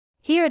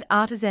here at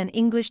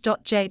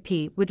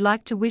artisanenglish.jp would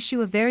like to wish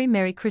you a very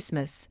Merry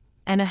Christmas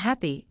and a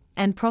happy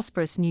and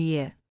prosperous New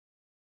Year.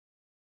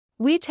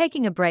 We're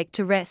taking a break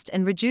to rest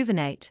and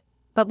rejuvenate,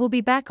 but we'll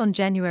be back on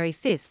January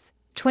 5th,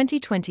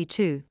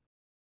 2022.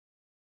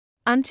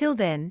 Until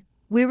then,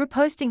 we're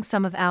reposting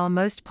some of our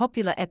most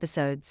popular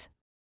episodes.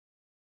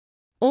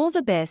 All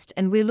the best,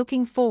 and we're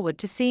looking forward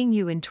to seeing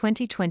you in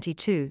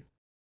 2022.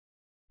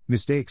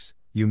 Mistakes,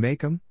 you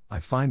make 'em,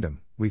 I find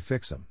 'em, we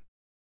fix 'em.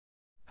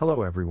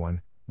 Hello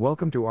everyone,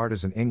 welcome to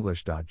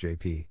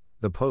artisanenglish.jp,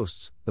 the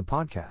posts, the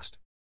podcast.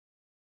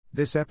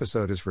 This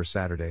episode is for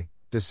Saturday,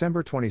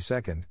 December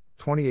 22nd,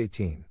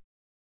 2018.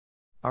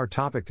 Our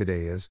topic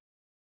today is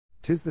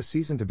 'Tis the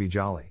season to be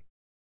jolly.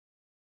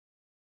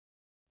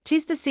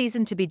 'Tis the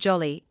season to be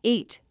jolly,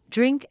 eat,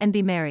 drink and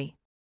be merry.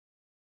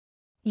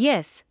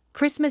 Yes,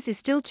 Christmas is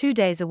still 2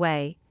 days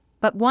away,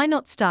 but why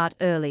not start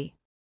early?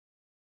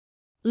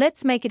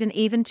 Let's make it an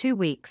even 2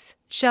 weeks,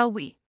 shall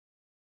we?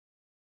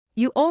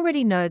 You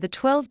already know the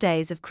 12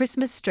 days of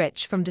Christmas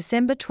stretch from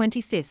December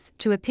 25th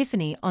to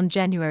Epiphany on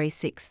January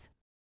 6th.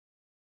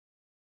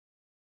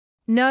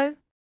 No?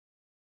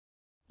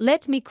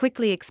 Let me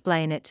quickly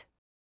explain it.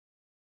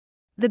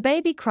 The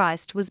baby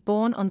Christ was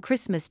born on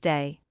Christmas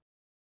Day.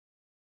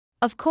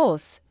 Of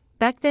course,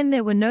 back then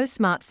there were no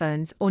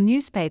smartphones or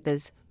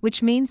newspapers,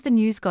 which means the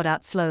news got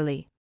out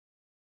slowly.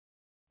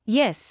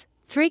 Yes,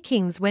 3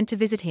 kings went to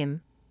visit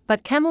him,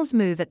 but camels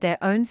move at their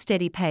own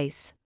steady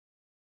pace.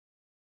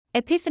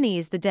 Epiphany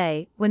is the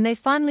day when they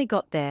finally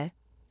got there,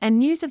 and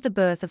news of the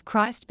birth of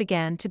Christ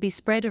began to be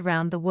spread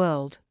around the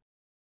world.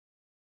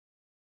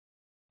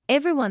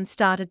 Everyone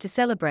started to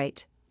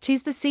celebrate.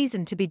 'Tis the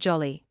season to be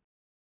jolly.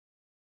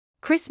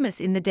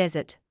 Christmas in the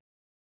desert.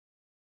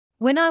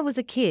 When I was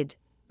a kid,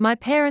 my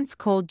parents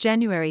called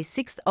January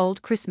 6th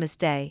Old Christmas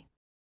Day.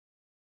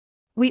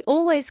 We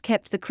always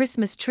kept the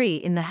Christmas tree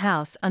in the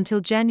house until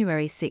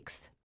January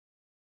 6th.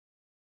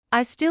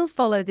 I still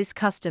follow this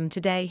custom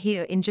today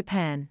here in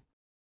Japan.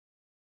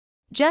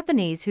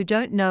 Japanese who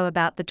don't know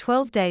about the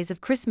 12 days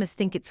of Christmas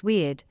think it's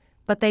weird,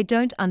 but they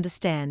don't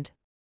understand.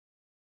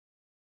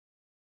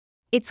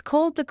 It's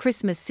called the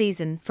Christmas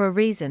season for a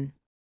reason.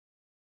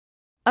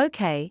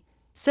 Okay,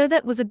 so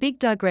that was a big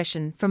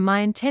digression from my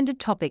intended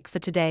topic for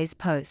today's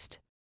post.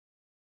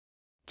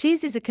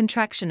 'Tis is a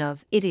contraction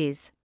of it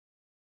is.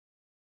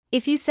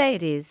 If you say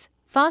it is,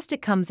 fast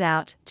it comes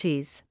out,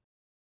 'tis.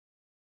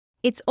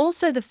 It's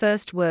also the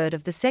first word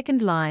of the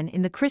second line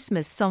in the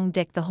Christmas song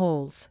Deck the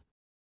Halls.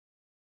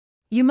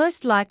 You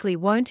most likely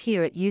won't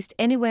hear it used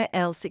anywhere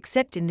else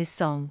except in this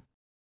song.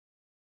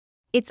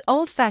 It's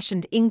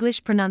old-fashioned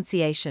English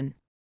pronunciation.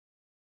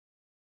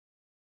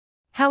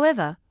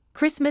 However,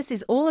 Christmas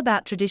is all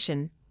about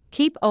tradition,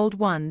 keep old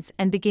ones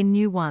and begin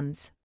new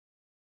ones.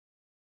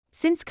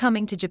 Since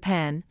coming to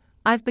Japan,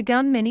 I've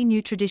begun many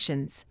new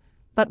traditions,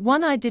 but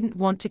one I didn't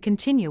want to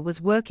continue was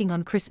working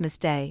on Christmas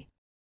Day.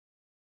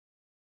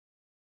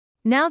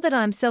 Now that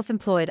I'm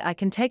self-employed, I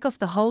can take off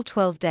the whole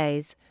 12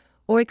 days,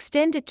 or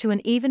extend it to an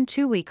even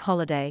 2-week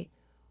holiday,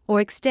 or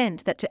extend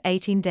that to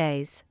 18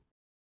 days.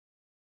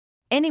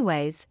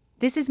 Anyways,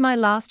 this is my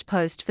last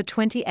post for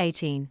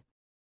 2018.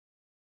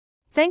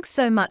 Thanks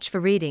so much for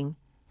reading.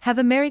 Have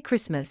a Merry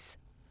Christmas,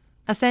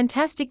 a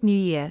fantastic New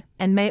Year,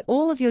 and may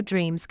all of your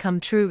dreams come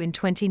true in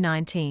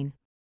 2019.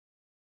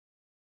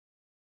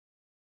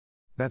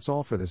 That's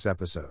all for this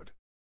episode.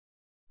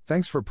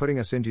 Thanks for putting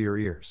us into your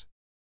ears.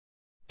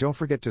 Don't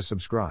forget to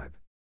subscribe.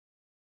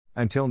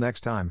 Until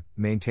next time,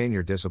 maintain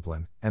your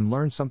discipline and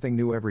learn something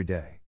new every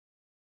day.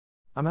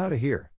 I'm out of here.